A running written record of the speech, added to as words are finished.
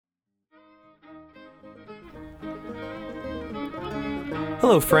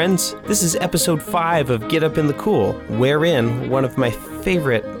Hello, friends. This is episode 5 of Get Up in the Cool, wherein one of my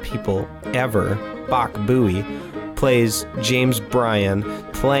favorite people ever, Bach Bowie, plays James Bryan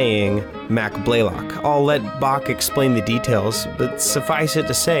playing Mac Blaylock. I'll let Bach explain the details, but suffice it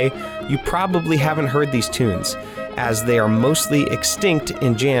to say, you probably haven't heard these tunes, as they are mostly extinct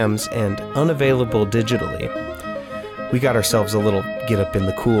in jams and unavailable digitally. We got ourselves a little Get Up in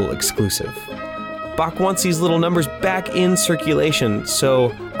the Cool exclusive. Bach wants these little numbers back in circulation,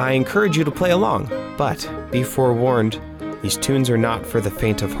 so I encourage you to play along. But be forewarned, these tunes are not for the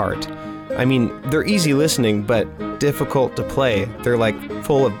faint of heart. I mean, they're easy listening, but difficult to play. They're like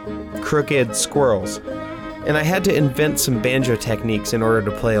full of crooked squirrels. And I had to invent some banjo techniques in order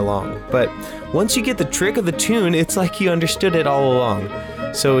to play along. But once you get the trick of the tune, it's like you understood it all along.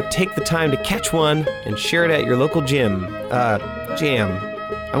 So take the time to catch one and share it at your local jam.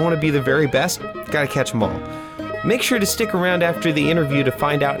 I want to be the very best. Gotta catch them all. Make sure to stick around after the interview to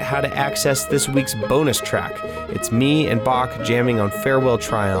find out how to access this week's bonus track. It's me and Bach jamming on Farewell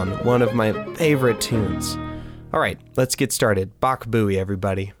Tryon, one of my favorite tunes. All right, let's get started. Bach Bowie,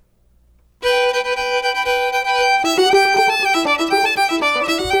 everybody.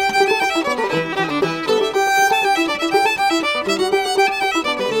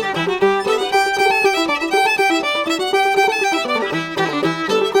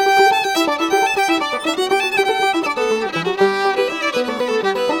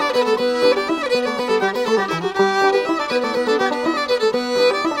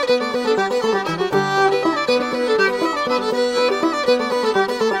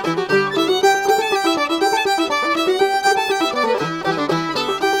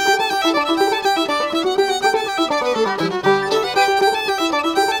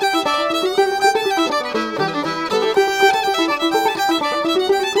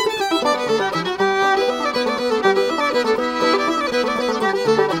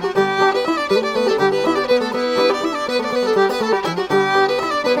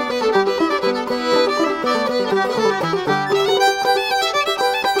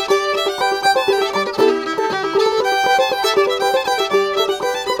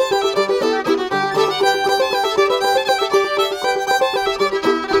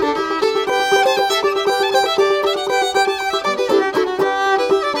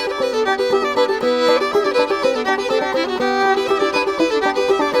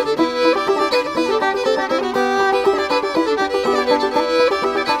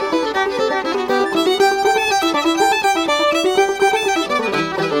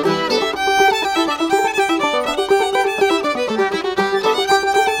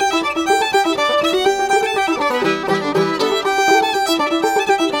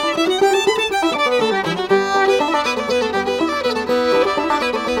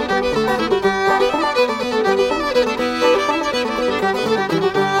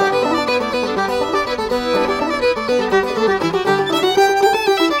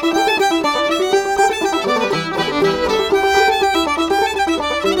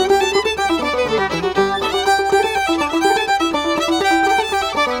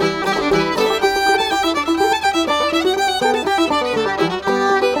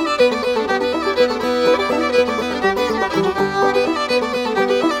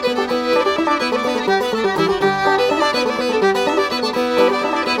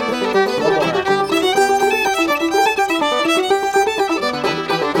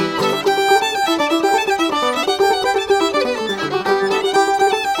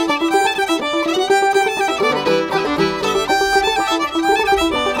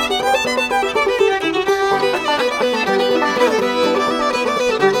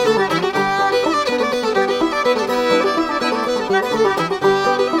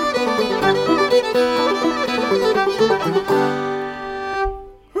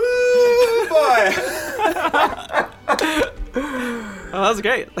 That was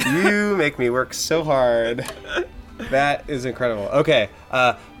great. You make me work so hard. That is incredible. Okay,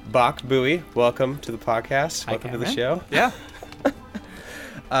 Bach Bowie, welcome to the podcast. Welcome to the show. Yeah.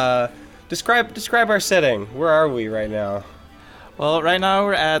 Describe our setting. Where are we right now? Well, right now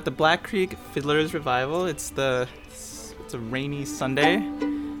we're at the Black Creek Fiddlers Revival. It's a rainy Sunday.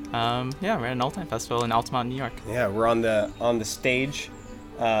 We're at an Old Time Festival in Altamont, New York. Yeah, we're on the stage.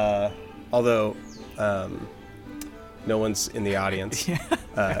 Although no one's in the audience.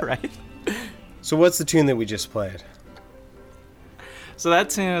 Yeah, right. So what's the tune that we just played? So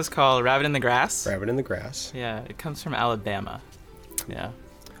that tune is called Rabbit in the Grass. Rabbit in the Grass. Yeah, it comes from Alabama. Yeah.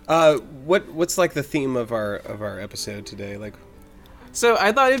 What's like the theme of our episode today? Like, so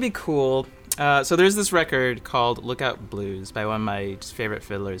I thought it'd be cool. So there's this record called Lookout Blues by one of my favorite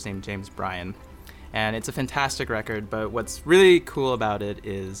fiddlers named James Bryan. And it's a fantastic record, but what's really cool about it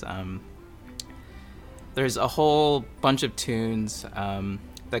is there's a whole bunch of tunes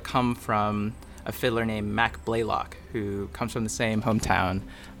that come from a fiddler named Mac Blaylock, who comes from the same hometown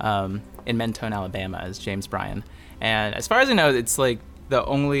in Mentone, Alabama, as James Bryan. And as far as I know, it's like the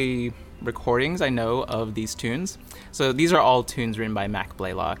only recordings I know of these tunes. So these are all tunes written by Mac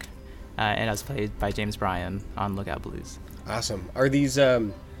Blaylock, and as played by James Bryan on Lookout Blues. Awesome. Are these,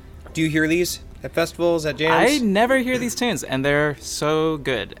 do you hear these at festivals, at jams? I never hear these tunes, and they're so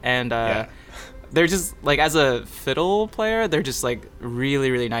good. And they're just, like, as a fiddle player, they're just, like, really,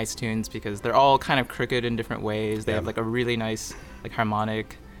 really nice tunes because they're all kind of crooked in different ways. They have, like, a really nice, like,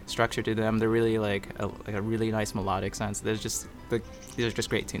 harmonic structure to them. They're really, like a really nice melodic sense. These are just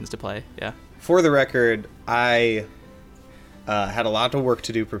great tunes to play, yeah. For the record, I had a lot of work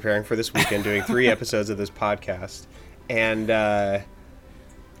to do preparing for this weekend, doing 3 episodes of this podcast, and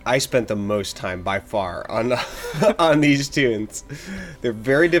I spent the most time by far on on these tunes. They're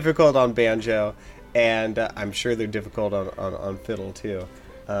very difficult on banjo, and I'm sure they're difficult on fiddle too.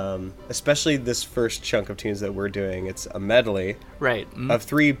 Especially this first chunk of tunes that we're doing. It's a medley, right, of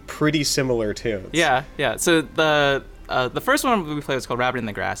 3 pretty similar tunes. Yeah. So the first one we played was called Rabbit in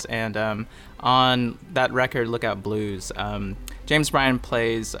the Grass, and on that record, Lookout Blues, James Bryan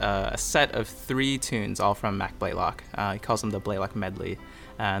plays a set of 3 tunes, all from Mac Blaylock. He calls them the Blaylock Medley,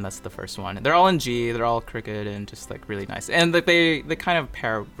 and that's the first one. They're all in G, they're all crooked and just, like, really nice. And they kind of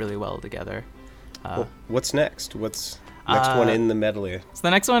pair really well together. Well, what's next? What's next one in the medley? So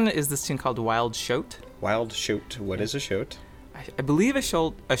the next one is this tune called Wild Shoat. Wild Shoat. What is a shoat? I believe a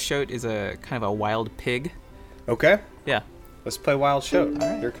shoat is a kind of a wild pig. Okay. Yeah. Let's play Wild Shoat. All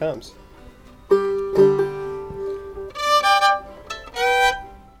right. Here it comes.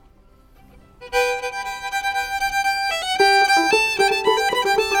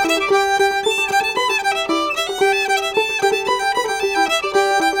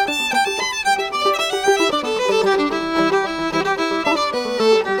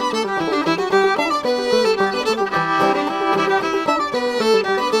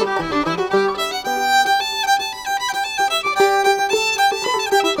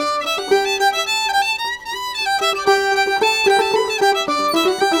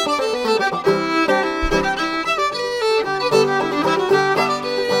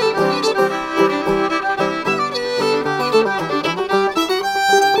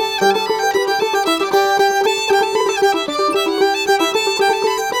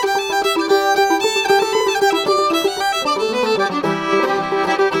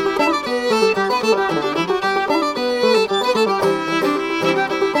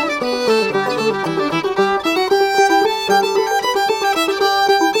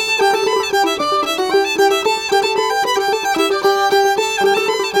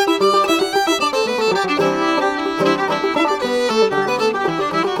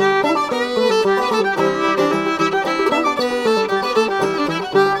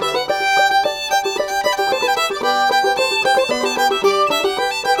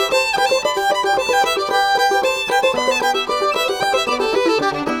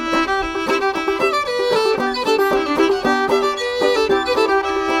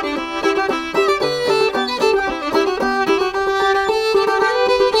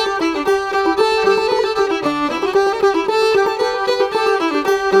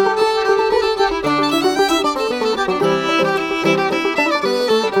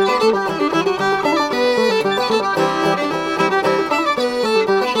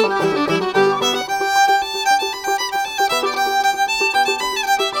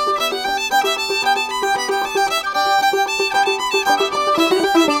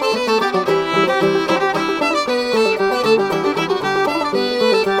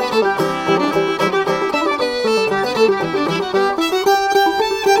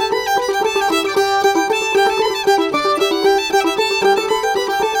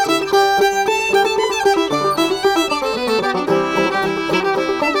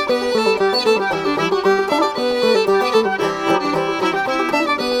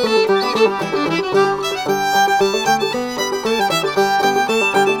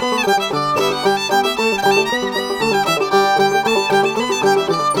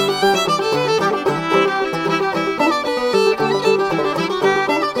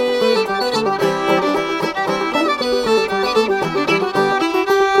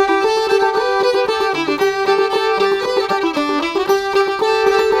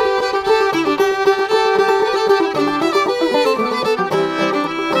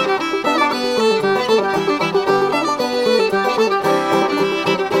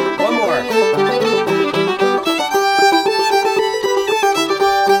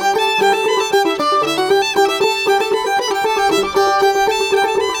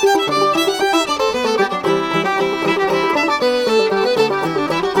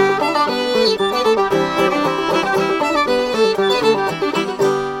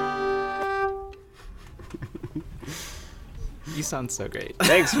 You sound so great.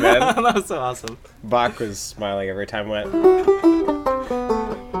 Thanks, man. That was so awesome. Bach was smiling every time I went.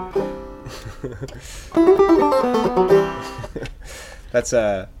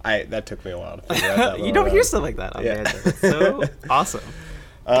 That took me a while to figure out. You don't hear stuff like that on banjo. It's so awesome.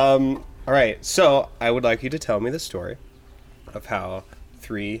 All right, so I would like you to tell me the story of how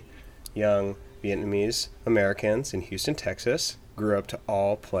 3 young Vietnamese Americans in Houston, Texas, grew up to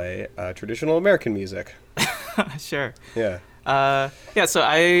all play traditional American music. Sure. Yeah. So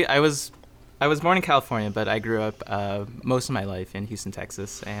I was born in California, but I grew up most of my life in Houston,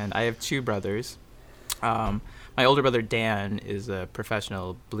 Texas, and I have 2 brothers. My older brother Dan is a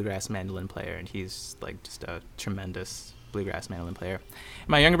professional bluegrass mandolin player, and he's like just a tremendous bluegrass mandolin player.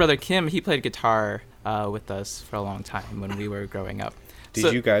 My younger brother Kim, he played guitar with us for a long time when we were growing up.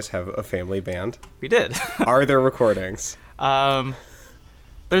 Did you guys have a family band? We did. Are there recordings?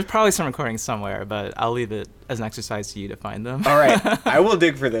 There's probably some recordings somewhere, but I'll leave it as an exercise to you to find them. All right, I will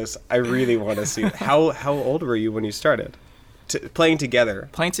dig for this. I really want to see. How old were you when you started playing together?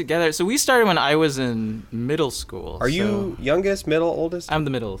 Playing together. So we started when I was in middle school. Are you youngest, middle, oldest? I'm the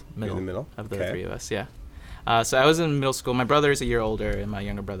middle. You're the middle of the okay. 3 of us. Yeah. So I was in middle school. My brother is a year older, and my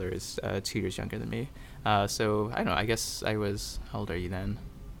younger brother is 2 years younger than me. So I don't know. I guess I was. How old are you then?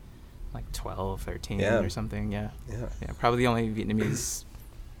 Like 12, 13 or something. Yeah. Probably the only Vietnamese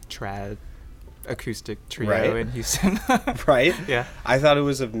trad acoustic trio in Houston. Right? Yeah. I thought it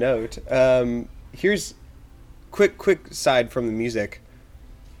was of note. Here's quick side from the music.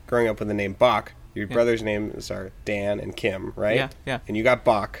 Growing up with the name Bach, your brothers' names are Dan and Kim, right? Yeah. And you got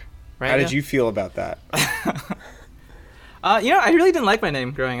Bach. Right. How did you feel about that? I really didn't like my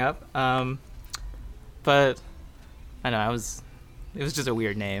name growing up. But I know it was just a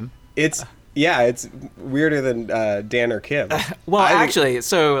weird name. It's weirder than Dan or Kim. Well, actually,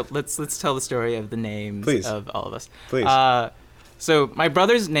 so let's tell the story of the names of all of us. Please. So my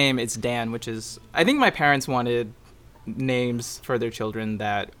brother's name is Dan, which is, I think my parents wanted names for their children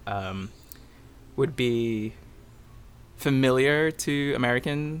that would be familiar to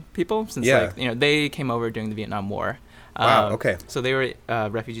American people, since they came over during the Vietnam War. Wow. Okay. So they were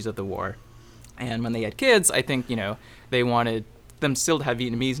refugees of the war, and when they had kids, I think they wanted them still to have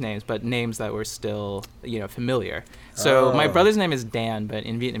Vietnamese names, but names that were still familiar. So my brother's name is Dan, but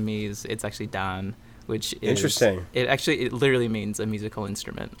in Vietnamese it's actually Dan, which is interesting. It literally means a musical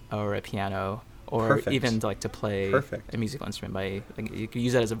instrument or a piano, or even to play a musical instrument. You could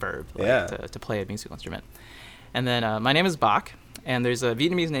use that as a verb, to play a musical instrument. And then my name is Bach, and there's a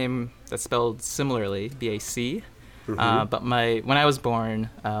Vietnamese name that's spelled similarly, B-A-C. Mm-hmm. But when I was born,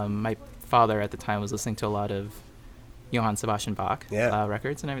 my father at the time was listening to a lot of Johann Sebastian Bach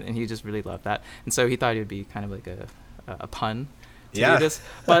records and everything, and he just really loved that. And so he thought it would be kind of like a pun to do this.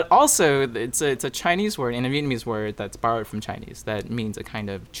 But also, it's a Chinese word and a Vietnamese word that's borrowed from Chinese that means a kind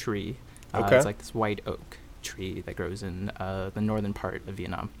of tree. It's like this white oak tree that grows in the northern part of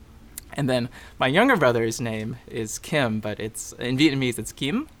Vietnam. And then my younger brother's name is Kim, but in Vietnamese it's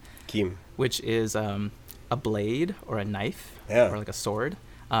Kim, which is a blade or a knife or like a sword.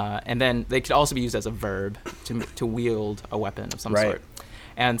 And then they could also be used as a verb to wield a weapon of some sort.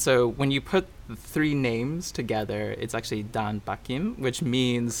 And so when you put the 3 names together, it's actually Dan Bach Kim, which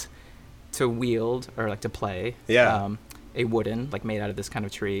means to wield or to play a wooden, made out of this kind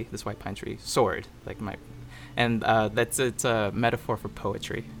of tree, this white pine tree, sword. It's a metaphor for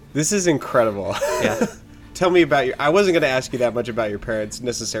poetry. This is incredible. Yeah. Tell me about I wasn't going to ask you that much about your parents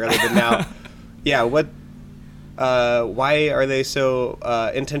necessarily, but now, why are they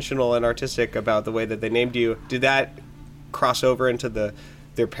so intentional and artistic about the way that they named you? Did that cross over into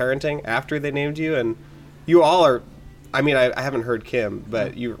their parenting after they named you? And you all are, I haven't heard Kim,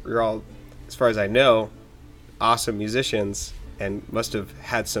 but you're all, as far as I know, awesome musicians and must have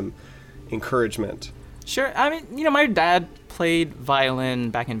had some encouragement. Sure. My dad played violin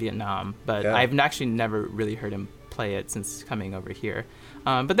back in Vietnam, but I've actually never really heard him play it since coming over here.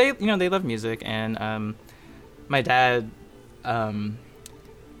 But they love music, and my dad,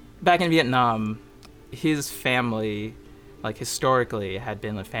 back in Vietnam, his family, historically, had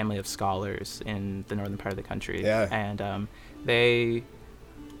been a family of scholars in the northern part of the country. Yeah. And they,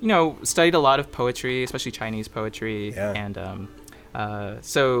 studied a lot of poetry, especially Chinese poetry. Yeah. And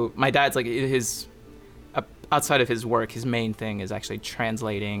so my dad's outside of his work, his main thing is actually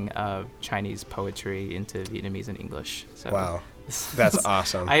translating Chinese poetry into Vietnamese and English. So wow. That's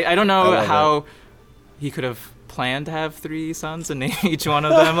awesome. I don't know how he could have planned to have 3 sons and name each one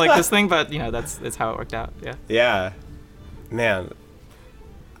of them like this thing, but that's how it worked out. Yeah, man,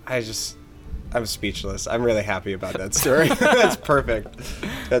 I'm speechless. I'm really happy about that story. That's perfect.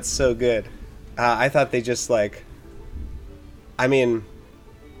 That's so good. I thought they just I mean,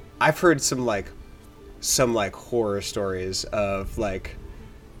 I've heard some horror stories of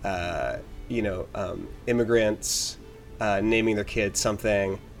immigrants naming their kids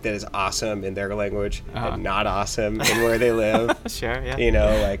something that is awesome in their language and not awesome in where they live. Sure,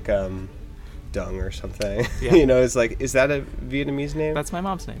 yeah. Dung or something. Yeah. It's like, is that a Vietnamese name? That's my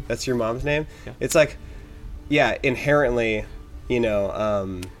mom's name. That's your mom's name? Yeah. It's like, yeah, inherently,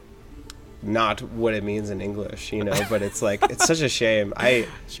 not what it means in English, but it's like, it's such a shame.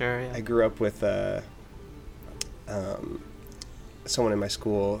 Sure, yeah. I grew up with someone in my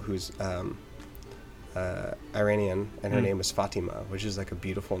school who's Iranian, and her name was Fatima, which is like a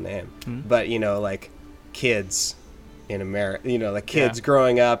beautiful name. But kids in America, kids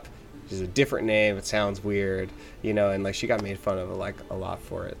growing up, is a different name. It sounds weird, and she got made fun of a lot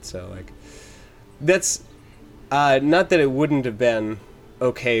for it. So that's not that it wouldn't have been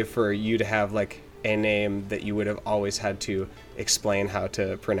okay for you to have a name that you would have always had to explain how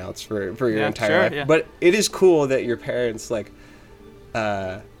to pronounce for your entire life. Yeah. But it is cool that your parents that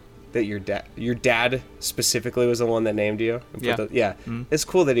your dad specifically was the one that named you. It's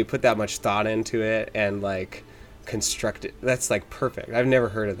cool that he put that much thought into it and constructed. That's perfect. I've never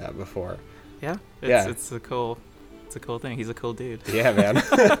heard of that before. Yeah. It's a cool thing. He's a cool dude. Yeah, man.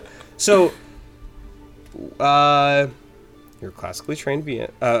 So you're a classically trained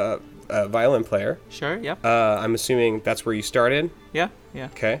violin player. Sure, yeah. I'm assuming that's where you started? Yeah.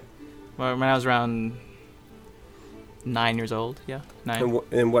 Okay. Well, when I was around 9 years old, 9.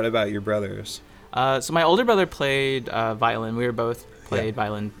 And what about your brothers? So my older brother played violin. We were both played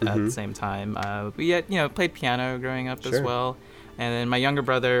violin at the same time. We had, played piano growing up as well. And then my younger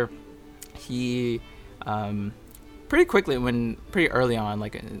brother, he pretty early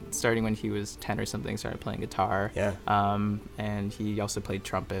on, starting when he was 10 or something, started playing guitar. Yeah. And he also played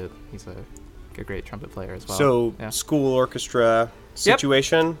trumpet. He's a great trumpet player as well. So school orchestra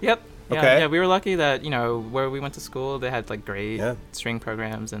situation? Yep. Okay. Yeah, we were lucky that, where we went to school, they had great string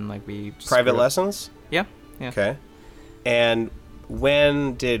programs, and we just private lessons? Yeah. Okay. And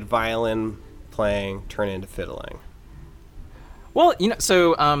when did violin playing turn into fiddling? Well,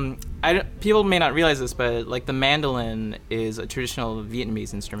 people may not realize this, but the mandolin is a traditional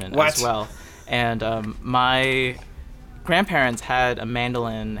Vietnamese instrument as well. And my grandparents had a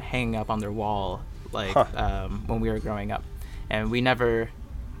mandolin hanging up on their wall, when we were growing up, and we never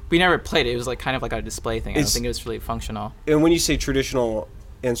played it. It was kind of a display thing. I don't think it was really functional. And when you say traditional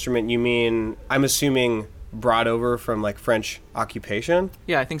instrument, you mean, I'm assuming, brought over from French occupation?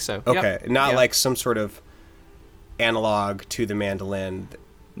 Yeah, I think so. Okay, not some sort of analog to the mandolin.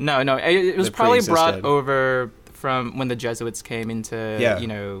 No, it was probably brought over from when the Jesuits came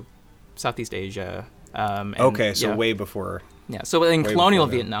into Southeast Asia. So way before. Yeah, so in colonial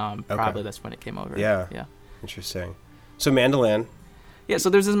Vietnam, probably that's when it came over. Yeah. Interesting. So mandolin. Yeah, so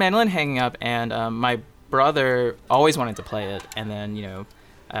there's this mandolin hanging up, and my brother always wanted to play it, and then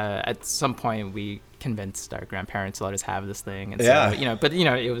at some point we convinced our grandparents to let us have this thing, and so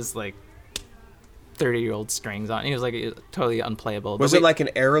it was 30-year-old strings on. It was totally unplayable. Was it an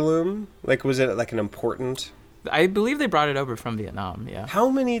heirloom? Was it an important? I believe they brought it over from Vietnam. Yeah. How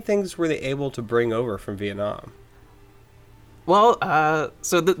many things were they able to bring over from Vietnam? Well,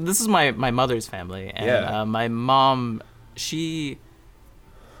 so this is my mother's family, and my mom, she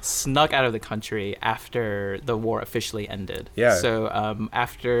snuck out of the country after the war officially ended. Yeah. So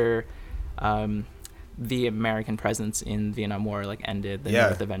after the American presence in Vietnam War ended, the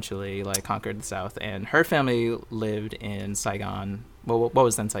North eventually conquered the South, and her family lived in Saigon. Well, what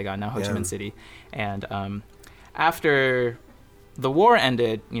was then Saigon, now Ho Chi Minh City, and after the war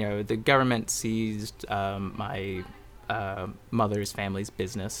ended, the government seized my mother's family's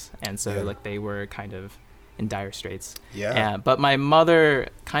business, and so they were kind of in dire straits. Yeah. But my mother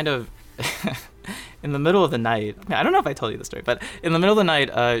kind of, in the middle of the night, I don't know if I told you the story, but in the middle of the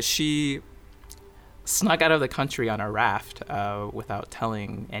night, she snuck out of the country on a raft without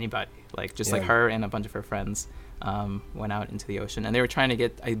telling anybody. Her and a bunch of her friends went out into the ocean, and they were trying to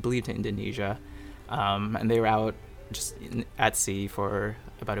get, I believe, to Indonesia. And they were out just at sea for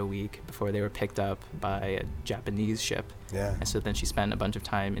about a week before they were picked up by a Japanese ship. Yeah. And so then she spent a bunch of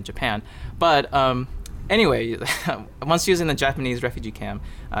time in Japan. But anyway, once she was in the Japanese refugee camp,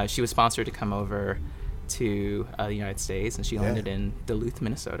 she was sponsored to come over to the United States, and she landed in Duluth,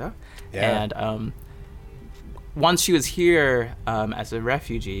 Minnesota. Yeah. And once she was here as a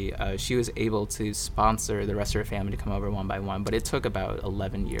refugee, she was able to sponsor the rest of her family to come over one by one, but it took about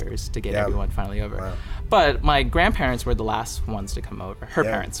 11 years to get everyone finally over. Wow. But my grandparents were the last ones to come over. Her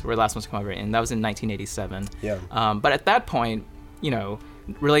parents were the last ones to come over, and that was in 1987. Yeah. But at that point,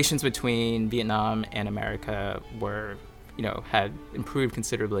 relations between Vietnam and America were had improved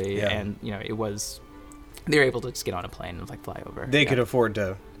considerably, and it was. They were able to just get on a plane and fly over. They could afford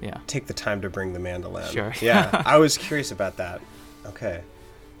to Yeah. take the time to bring the mandolin. Sure. Yeah, I was curious about that. Okay.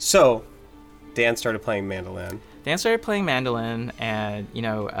 So, Dan started playing mandolin. Dan started playing mandolin, and,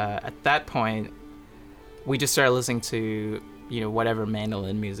 at that point, we just started listening to, whatever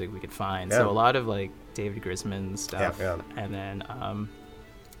mandolin music we could find. Yeah. So a lot of, David Grisman stuff. Yeah. And then,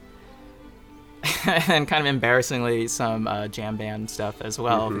 and kind of embarrassingly, some jam band stuff as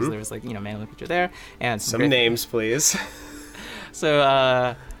well, because there was, mandolin feature there. And Some names, please.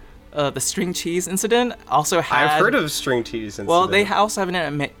 So, the string cheese incident also had... I've heard of string cheese incident. Well, they also have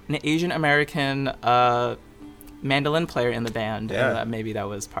an Asian American mandolin player in the band. Yeah. And maybe that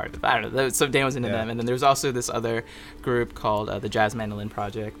was part of it. I don't know. So Dan was into them. And then there was also this other group called the Jazz Mandolin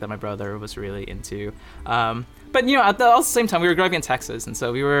Project that my brother was really into. But, at the same time, we were growing up in Texas. And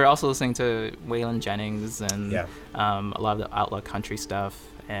so we were also listening to Waylon Jennings and a lot of the outlaw country stuff.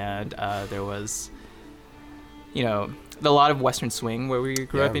 And there was, a lot of Western swing where we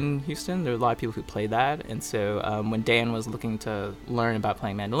grew up in Houston. There were a lot of people who played that. And so when Dan was looking to learn about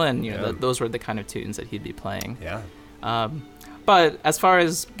playing mandolin, those were the kind of tunes that he'd be playing. Yeah. But as far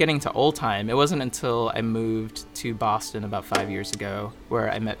as getting to old time, it wasn't until I moved to Boston about 5 years ago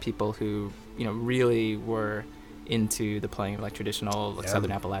where I met people who, really were into the playing of traditional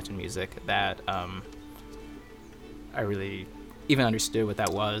Southern Appalachian music that I really even understood what that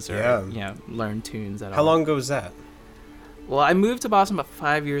was or, learned tunes at all. How long ago was that? Well, I moved to Boston about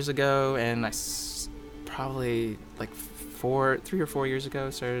 5 years ago, and I probably 3 or 4 years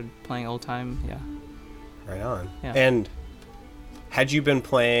ago started playing old time. Yeah. Right on. Yeah. And had you been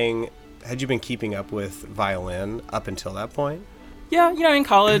keeping up with violin up until that point? Yeah, in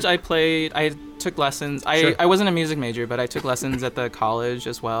college I took lessons. Sure. I wasn't a music major, but I took lessons at the college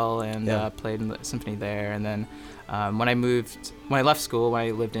as well and played in the symphony there. And then when I left school, when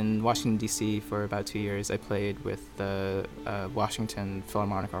I lived in Washington, D.C. for about 2 years, I played with the Washington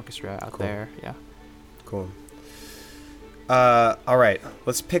Philharmonic Orchestra out there. Yeah. Cool. All right,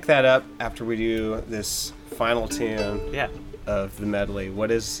 let's pick that up after we do this final tune of the medley.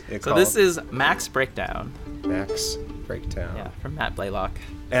 What is it called? So this is Mac's Breakdown. Mac's Breakdown. Yeah, from Matt Blaylock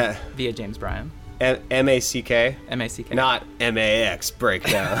via James Bryan. M-A-C-K? M-A-C-K. Not M-A-X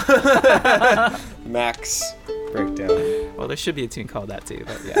Breakdown. Mac's Breakdown. Well, there should be a tune called that too,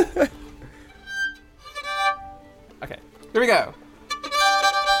 but yeah. Okay, here we go.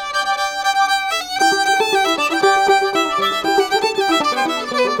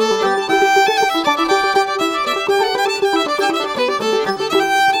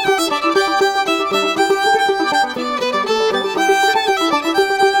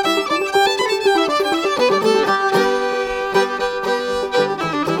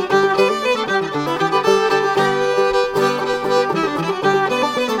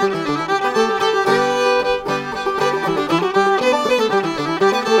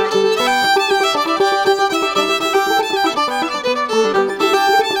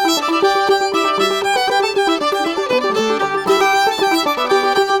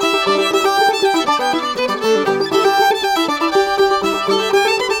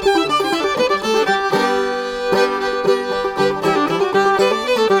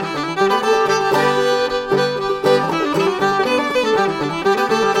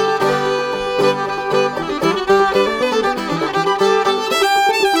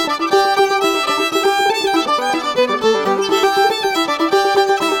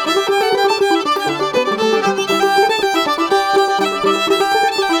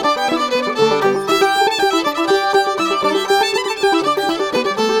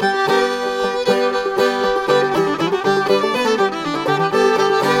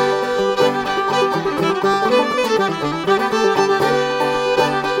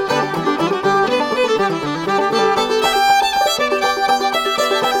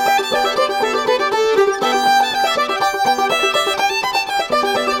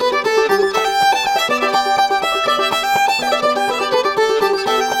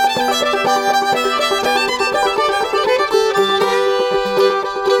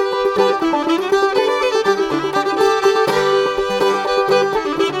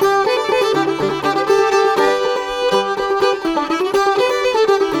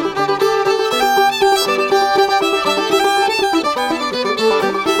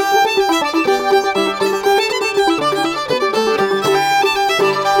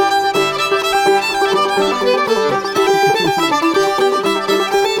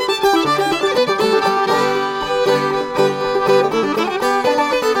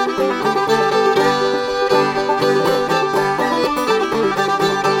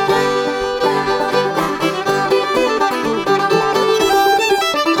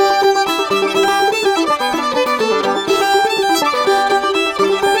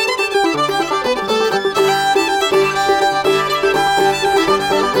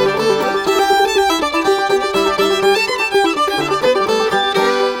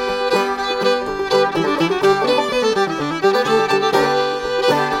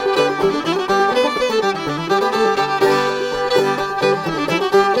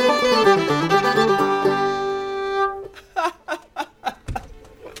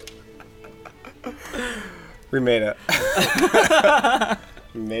 We made it.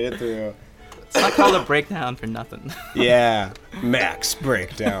 We made it through. It's not called a breakdown for nothing. Yeah. Max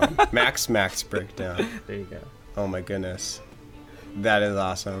breakdown. Max breakdown. There you go. Oh my goodness. That is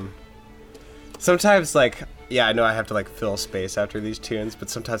awesome. Sometimes, like, yeah, I know I have to, like, fill space after these tunes, but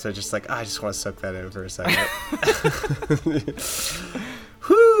sometimes I just, like, I just want to soak that in for a second.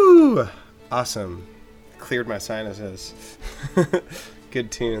 Whoo! Awesome. Cleared my sinuses.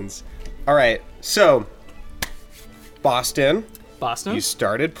 Good tunes. All right, so, Boston. You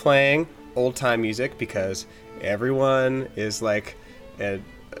started playing old-time music because everyone is, like, an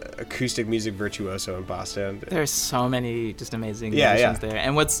acoustic music virtuoso in Boston. There's so many just amazing musicians there.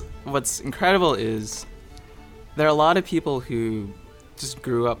 And what's incredible is there are a lot of people who just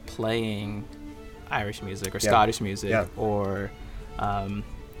grew up playing Irish music or Scottish music or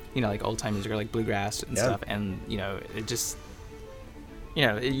like old time music or like bluegrass and stuff, and it just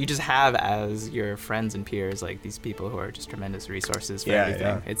you just have as your friends and peers like these people who are just tremendous resources for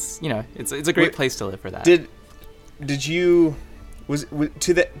everything. It's it's a great place to live for that. Did you was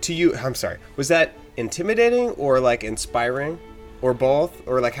that intimidating or like inspiring or both,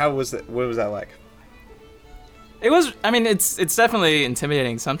 or like what was that like? It was, I mean, it's definitely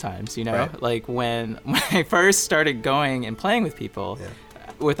intimidating sometimes, Right. like when I first started going and playing with people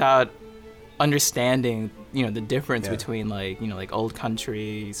without understanding, the difference between like old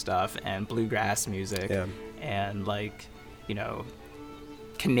country stuff and bluegrass music and like,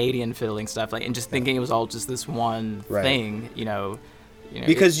 Canadian fiddling stuff, like, and just thinking it was all just this one thing,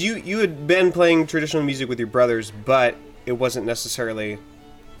 because you had been playing traditional music with your brothers, but it wasn't necessarily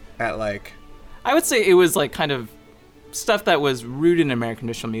at like, I would say it was like kind of stuff that was rooted in American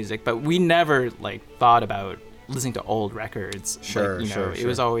traditional music, but we never like thought about listening to old records. Sure. It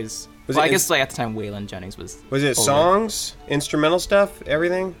was always. I guess like at the time Waylon Jennings was. Was it older. Songs, instrumental stuff,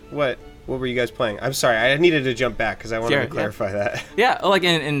 everything? What were you guys playing? I'm sorry, I needed to jump back because I wanted to clarify that. Yeah, like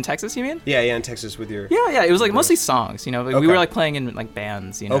in Texas, you mean? Yeah, in Texas with your. Yeah. It was like mostly songs. We were like playing in like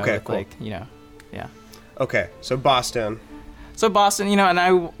bands. Okay, with, cool. Like yeah. Okay, so Boston. And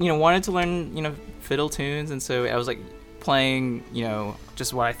I wanted to learn fiddle tunes, and so I was like playing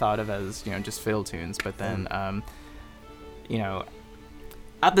just what I thought of as just fiddle tunes, but then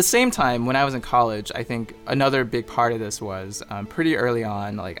at the same time when I was in college, I think another big part of this was pretty early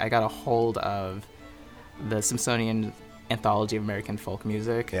on, like I got a hold of the Smithsonian Anthology of American Folk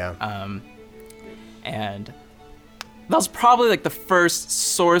Music, and that was probably like the first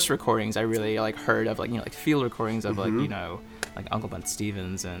source recordings I really like heard of, like field recordings of like Uncle Bud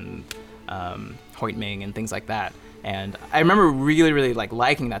Stevens and Hoyt Ming and things like that. And I remember really, really like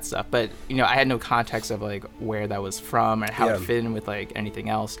liking that stuff, but I had no context of like where that was from or how it fit in with like anything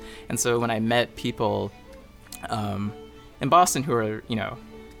else. And so when I met people in Boston who were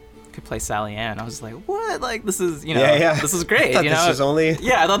could play Sally Ann, I was like, what? Like this is this is great. I thought this was only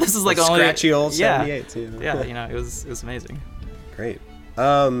I thought this is like only scratchy old 78. It was amazing. Great.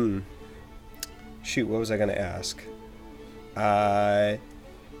 Shoot, what was I gonna ask?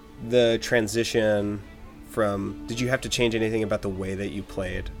 The transition from, did you have to change anything about the way that you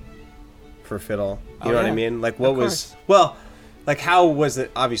played for fiddle? You know what I mean? Like what was, well, like how was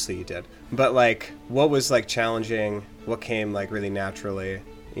it? Obviously you did, but like what was like challenging? What came like really naturally,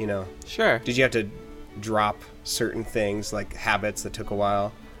 Sure. Did you have to drop certain things, like habits that took a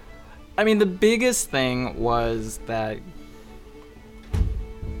while? I mean, the biggest thing was that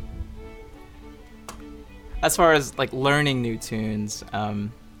as far as like learning new tunes,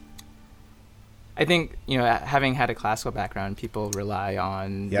 I think having had a classical background, people rely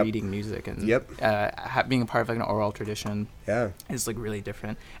on reading music and being a part of like an oral tradition is like really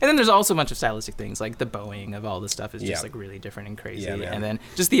different. And then there's also a bunch of stylistic things, like the bowing of all this stuff is just like really different and crazy. And then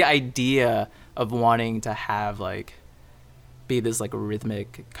just the idea of wanting to have like be this like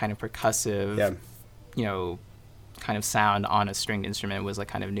rhythmic kind of percussive kind of sound on a stringed instrument was like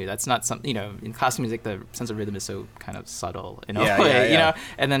kind of new. That's not something, in classical music the sense of rhythm is so kind of subtle in a way,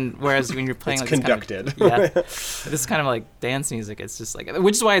 and then whereas when you're playing it's like conducted. This kind of like dance music, it's just like,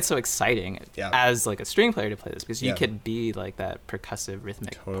 which is why it's so exciting as like a string player to play this, because you could be like that percussive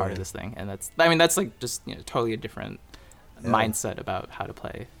rhythmic part of this thing, and that's like just totally a different mindset about how to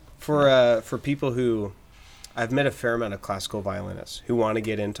play. For people who, I've met a fair amount of classical violinists who want to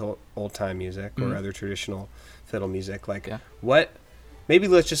get into old time music or other traditional fiddle music, like what, maybe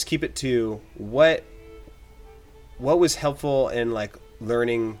let's just keep it to what was helpful in like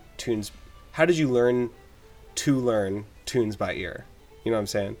learning tunes. How did you learn to learn tunes by ear? You know what I'm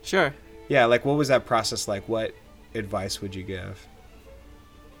saying? Sure. Yeah, like what was that process like? What advice would you give?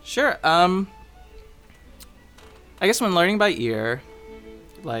 Sure. I guess when learning by ear,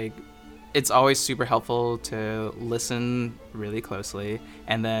 like it's always super helpful to listen really closely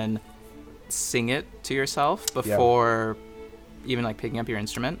and then sing it to yourself before even like picking up your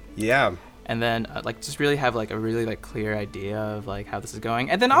instrument. Yeah. And then like just really have like a really like clear idea of like how this is going.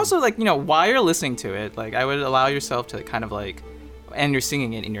 And then also like, you know, while you're listening to it, like I would allow yourself to kind of like, and you're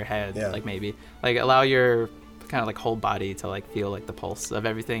singing it in your head, like maybe like allow your kind of like whole body to like feel like the pulse of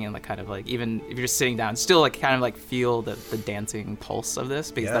everything, and like kind of like even if you're sitting down, still like kind of like feel the dancing pulse of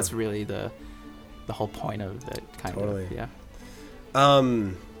this, because that's really the whole point of it kind of. Yeah.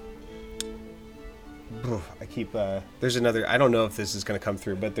 I keep there's another, I don't know if this is going to come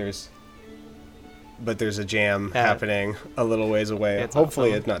through, but there's a jam happening a little ways away. It's hopefully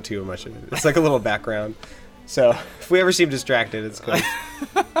awesome. It's not too much of it. It's like a little background. So if we ever seem distracted, it's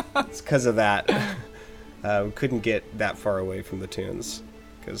because of that. We couldn't get that far away from the tunes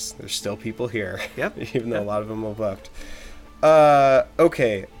because there's still people here. Yep. Even though a lot of them have left.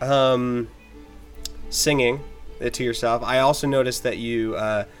 Okay. Singing it to yourself. I also noticed that you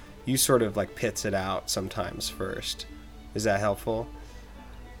sort of like pits it out sometimes first. Is that helpful?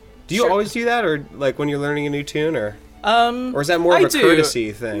 Do you always do that, or like when you're learning a new tune, or is that more of a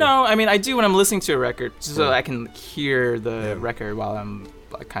courtesy thing? No, I mean I do when I'm listening to a record, so I can hear the record while I'm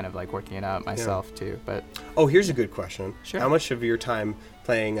kind of like working it out myself too. But here's a good question. Sure. How much of your time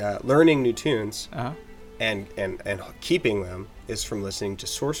playing, learning new tunes, Uh-huh. and keeping them is from listening to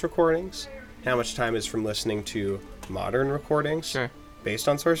source recordings? How much time is from listening to modern recordings? Sure. Based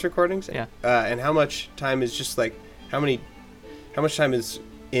on source recordings? Yeah. And how much time is just like how much time is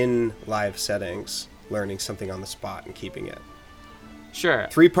in live settings learning something on the spot and keeping it? Sure.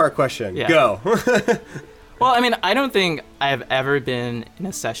 3-part question. Yeah. Go. Well, I mean, I don't think I've ever been in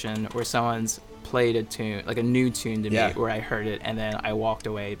a session where someone's played a tune, like a new tune to me, where I heard it and then I walked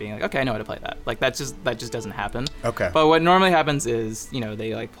away being like, okay, I know how to play that. Like that just doesn't happen. Okay. But what normally happens is, you know,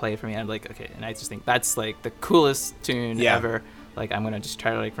 they like play it for me and I'm like, okay, and I just think that's like the coolest tune ever. Like I'm gonna just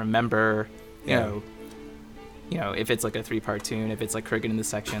try to like remember, you know, if it's like a 3-part tune, if it's like Crooked in the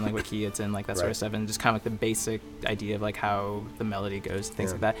Section, like what key it's in, like that sort of stuff, and just kind of like the basic idea of like how the melody goes,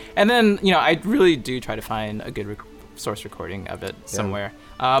 things like that. And then, you know, I really do try to find a good source recording of it somewhere.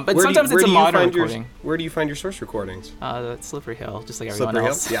 But sometimes it's a modern recording. Where do you find your source recordings? That's Slippery Hill, just like everyone Slippery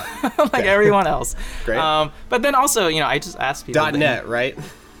else. Hill? Yeah. Like everyone else. Great. But then also, you know, I just ask people. .net, right?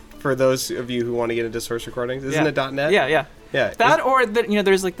 For those of you who want to get into source recordings, isn't it .net? Yeah. Yeah. That or you know,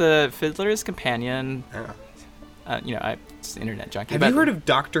 there's like the Fiddler's Companion. You know, just internet junkie. Have you heard of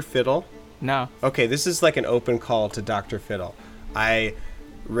Dr. Fiddle? No. Okay, this is like an open call to Dr. Fiddle. I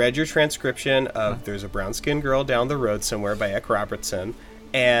read your transcription of There's a Brown-Skinned Girl Down the Road Somewhere by Eck Robertson,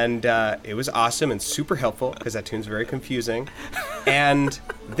 and it was awesome and super helpful because that tune's very confusing. And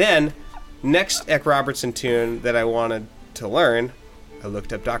then, next Eck Robertson tune that I wanted to learn, I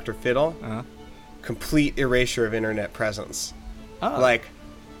looked up Dr. Fiddle. Complete erasure of internet presence. Like,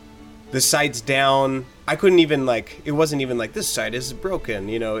 the site's down. I couldn't even like, it wasn't even like, this site is broken,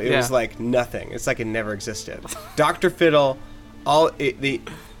 you know, it was like nothing. It's like it never existed. Dr. Fiddle, he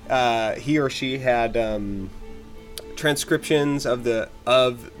or she had transcriptions of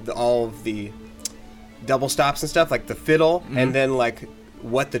all of the double stops and stuff, like the fiddle, and then like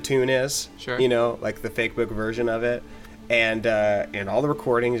what the tune is, you know, like the fake book version of it, and all the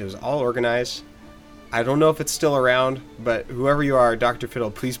recordings. It was all organized. I don't know if it's still around, but whoever you are, Dr. Fiddle,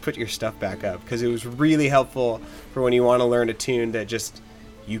 please put your stuff back up, because it was really helpful for when you want to learn a tune that just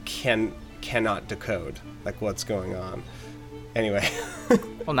you cannot decode, like what's going on. Anyway.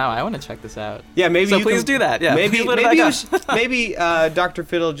 Well, now I want to check this out. Yeah, maybe. So please do that. Yeah. Maybe Dr.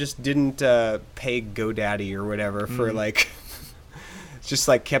 Fiddle just didn't pay GoDaddy or whatever for like, just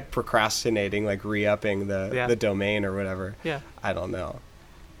like kept procrastinating, like re-upping the domain or whatever. Yeah. I don't know,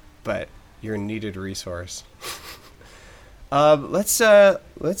 but you're a needed resource. Let's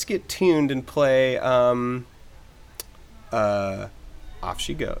get tuned and play. Off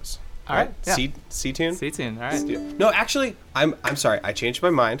She Goes. All right. Yeah. C tune. C tune. All right. No, actually, I'm sorry. I changed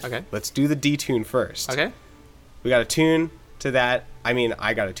my mind. Okay. Let's do the D tune first. Okay. We got a tune to that. I mean,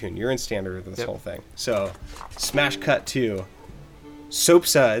 I got a tune. You're in standard with this whole thing. So, smash cut to Soap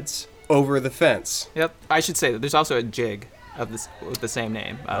Suds Over the Fence. Yep. I should say that there's also a jig of this with the same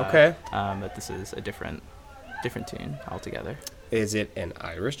name. Okay. But this is a different tune altogether. Is it an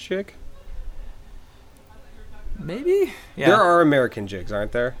Irish jig? Maybe. Yeah. There are American jigs,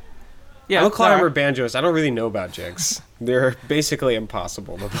 aren't there? Yeah. I'm a climber banjoist. I don't really know about jigs. They're basically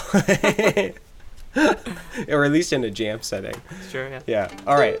impossible to play. Or at least in a jam setting. Sure, yeah. Yeah.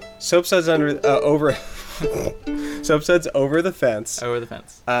 All right. Soap Suds over Soap Suds Over the Fence. Over the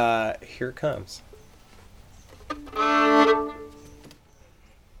Fence. Here it comes.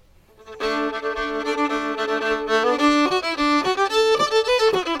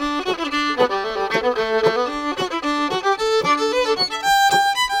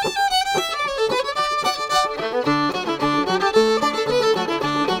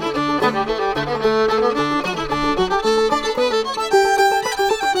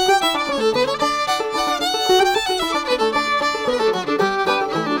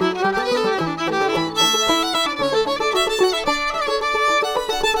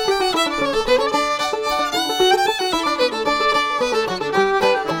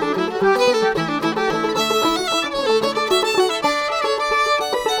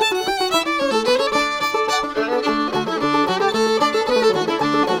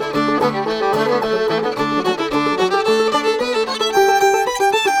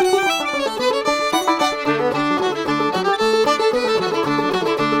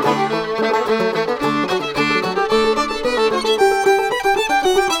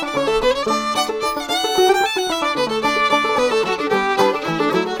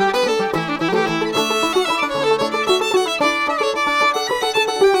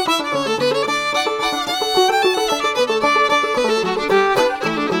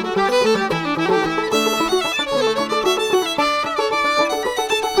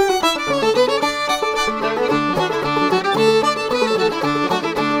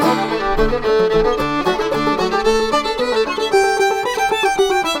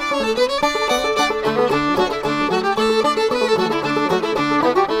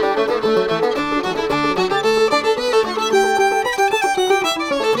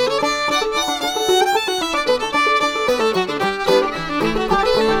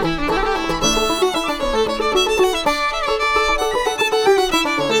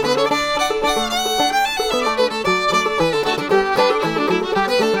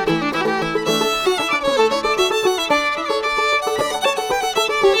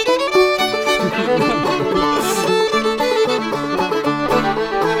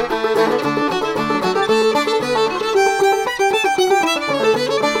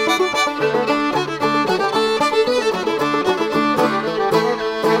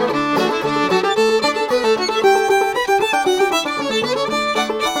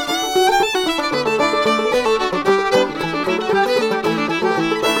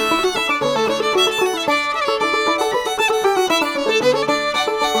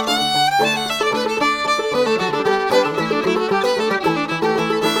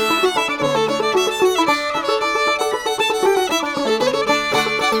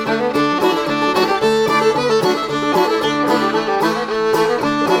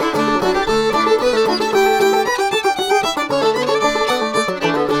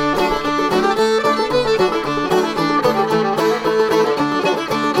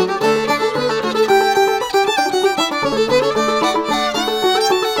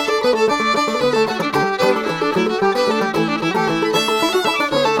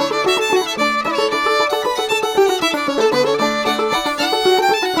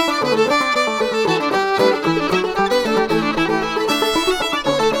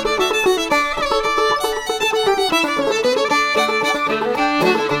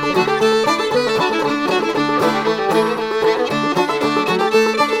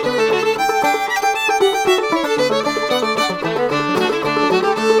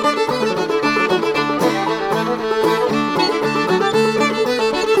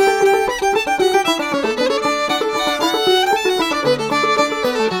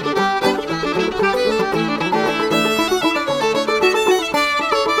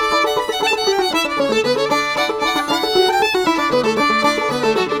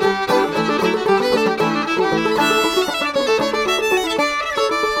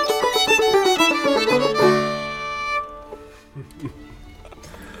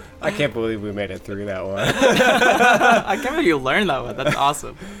 I can't believe we made it through that one. I can't believe you learned that one. That's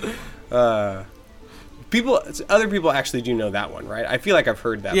awesome. Other people actually do know that one, right? I feel like I've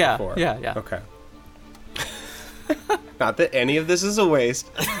heard that before. Yeah. Okay. Not that any of this is a waste,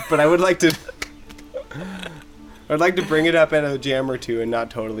 but I'd like to bring it up in a jam or two and not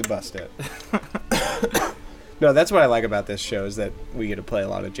totally bust it. No, that's what I like about this show is that we get to play a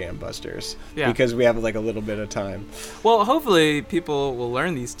lot of jam busters. Yeah. Because we have like a little bit of time. Well, hopefully people will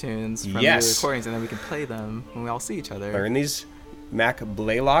learn these tunes from the recordings and then we can play them when we all see each other. Learn these Mac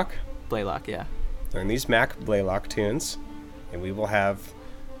Blaylock. Blaylock, yeah. Learn these Mac Blaylock tunes, and we will have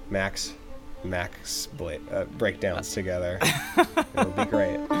Max breakdowns together. It'll be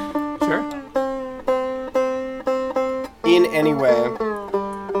great. Sure. In any way,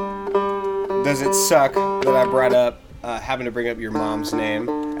 does it suck that I brought up having to bring up your mom's name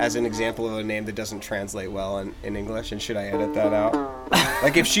as an example of a name that doesn't translate well in English, and should I edit that out?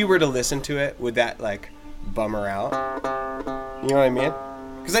 Like, if she were to listen to it, would that, like, bum her out? You know what I mean?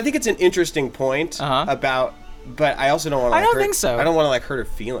 Because I think it's an interesting point about, but I also don't want to. I don't think so. I don't want to like hurt her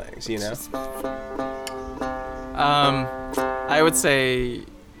feelings, you know. I would say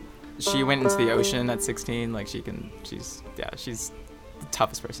she went into the ocean at 16. Like she's the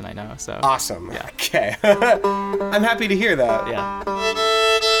toughest person I know. So awesome. Yeah. Okay. I'm happy to hear that. Yeah.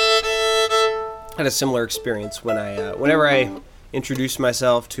 I had a similar experience when whenever I introduced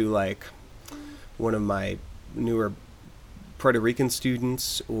myself to like one of my newer Puerto Rican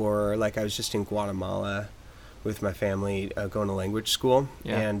students, or like I was just in Guatemala with my family going to language school,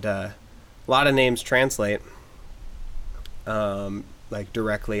 and a lot of names translate like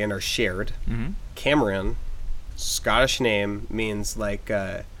directly and are shared. Mm-hmm. Cameron, Scottish name, means like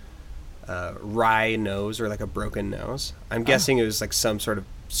wry nose or like a broken nose. I'm guessing it was like some sort of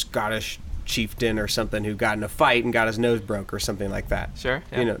Scottish chieftain or something who got in a fight and got his nose broke or something like that. Sure.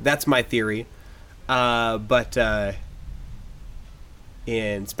 Yeah. You know, that's my theory. But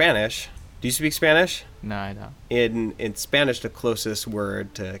in Spanish, do you speak Spanish? No, I don't. In Spanish, the closest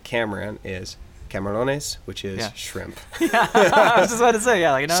word to Cameron is camarones, which is shrimp. Yeah, I was just about to say,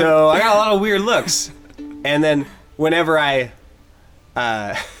 like, So I got a lot of weird looks. And then whenever I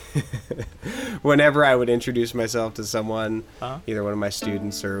whenever I would introduce myself to someone, Uh-huh. either one of my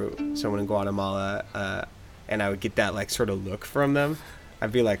students or someone in Guatemala, and I would get that like sort of look from them,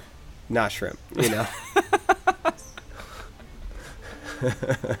 I'd be like, "Nah, shrimp," you know.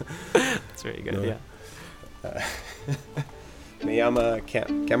 That's very good. No. Yeah. Me llama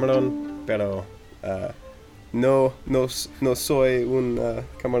Cameron, pero no soy un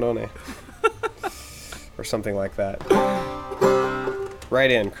camarone. Or something like that.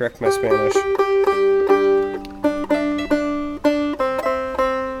 Right in, correct my Spanish.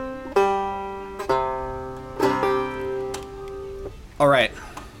 All right.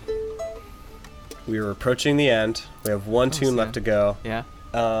 We are approaching the end. We have one tune left to go. Yeah.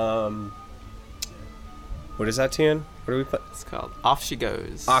 What is that tune? What do we play? It's called Off She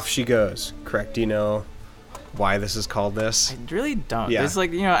Goes. Off She Goes. Correct. Do you know why this is called this? I really don't. Yeah. It's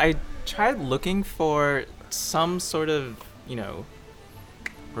like, I tried looking for some sort of,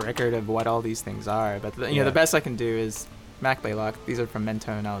 record of what all these things are, but Yeah. the best I can do is Mac Blaylock. These are from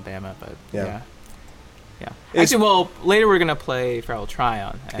Mentone, Alabama, but Yeah. yeah. It's- Actually, well, later we're gonna play Feral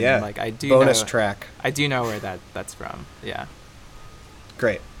Tryon, and Yeah. I do Bonus know, track. I do know where that's from. Yeah,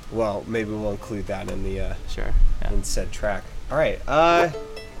 Great. Well, maybe we'll include that in the sure. Yeah. in said track. All right.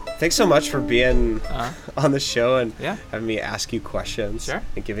 Thanks so much for being on the show and Yeah. having me ask you questions Sure.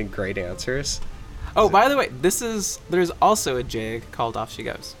 and giving great answers. Oh, by the way, there's also a jig called Off She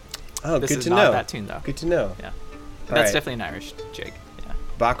Goes. Oh, This good is to not know. that tune though. Good to know. Yeah, All that's right. definitely an Irish jig. Yeah.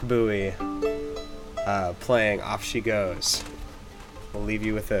 Bach Bowie playing Off She Goes. We'll leave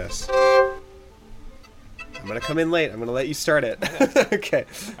you with this. I'm going to come in late. I'm going to let you start it. Okay.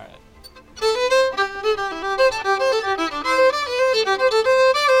 All right.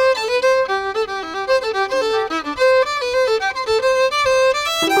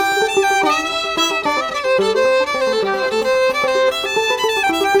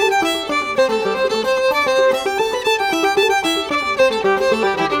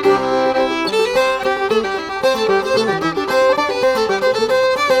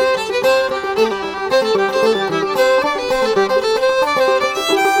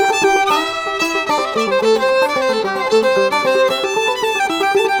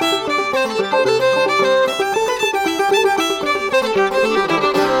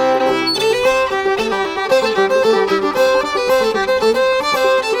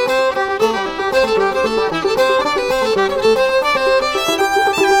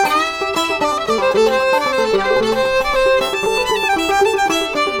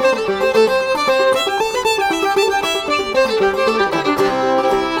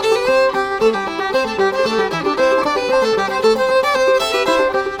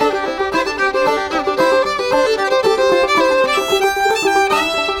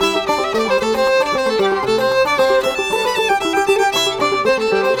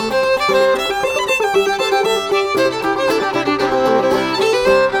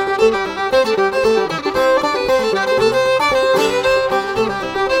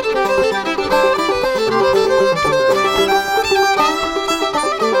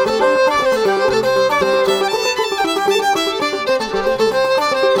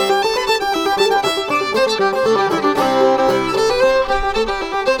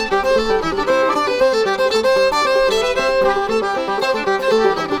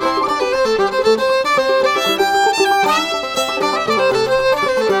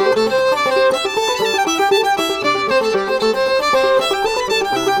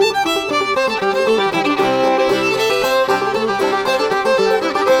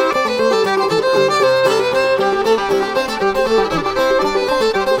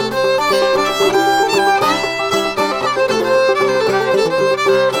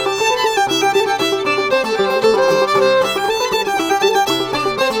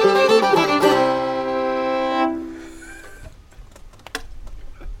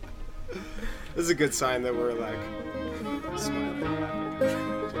 This is a good sign that we're like smiling and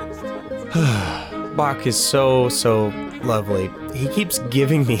laughing. Bach is so lovely. He keeps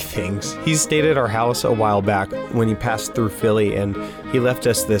giving me things. He stayed at our house a while back when he passed through Philly, and he left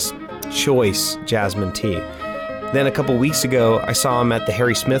us this choice jasmine tea. Then a couple weeks ago, I saw him at the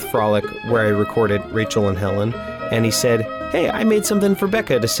Harry Smith Frolic where I recorded Rachel and Helen, and he said, "Hey, I made something for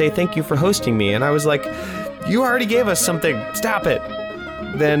Becca to say thank you for hosting me." And I was like, "You already gave us something. Stop it."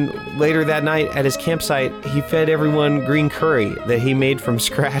 Then later that night at his campsite, he fed everyone green curry that he made from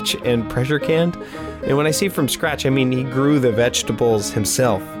scratch and pressure canned. And when I say from scratch, I mean he grew the vegetables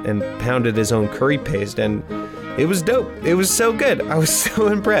himself and pounded his own curry paste, and it was dope. It was so good. I was so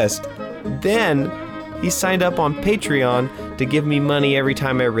impressed. Then he signed up on Patreon to give me money every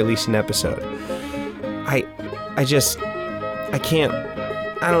time I release an episode.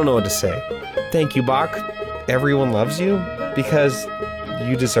 I I don't know what to say. Thank you, Bach. Everyone loves you because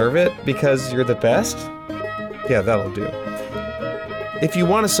you deserve it, because you're the best. Yeah, that'll do. If you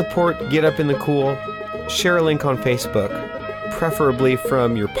want to support Get Up in the Cool, share a link on Facebook, preferably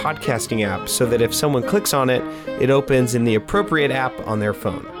from your podcasting app, so that if someone clicks on it, it opens in the appropriate app on their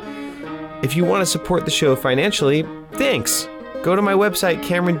phone. If you want to support the show financially, thanks. Go to my website,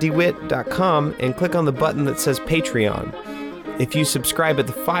 CameronDeWitt.com, and click on the button that says Patreon. If you subscribe at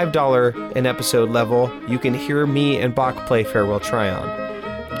the $5 an episode level, you can hear me and Bach play Farewell Tryon.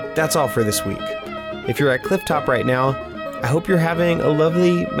 That's all for this week. If you're at Clifftop right now, I hope you're having a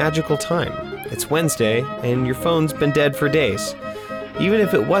lovely, magical time. It's Wednesday, and your phone's been dead for days. Even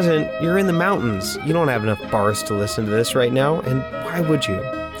if it wasn't, you're in the mountains. You don't have enough bars to listen to this right now, and why would you?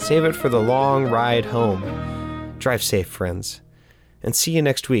 Save it for the long ride home. Drive safe, friends. And see you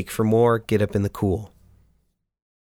next week for more Get Up in the Cool.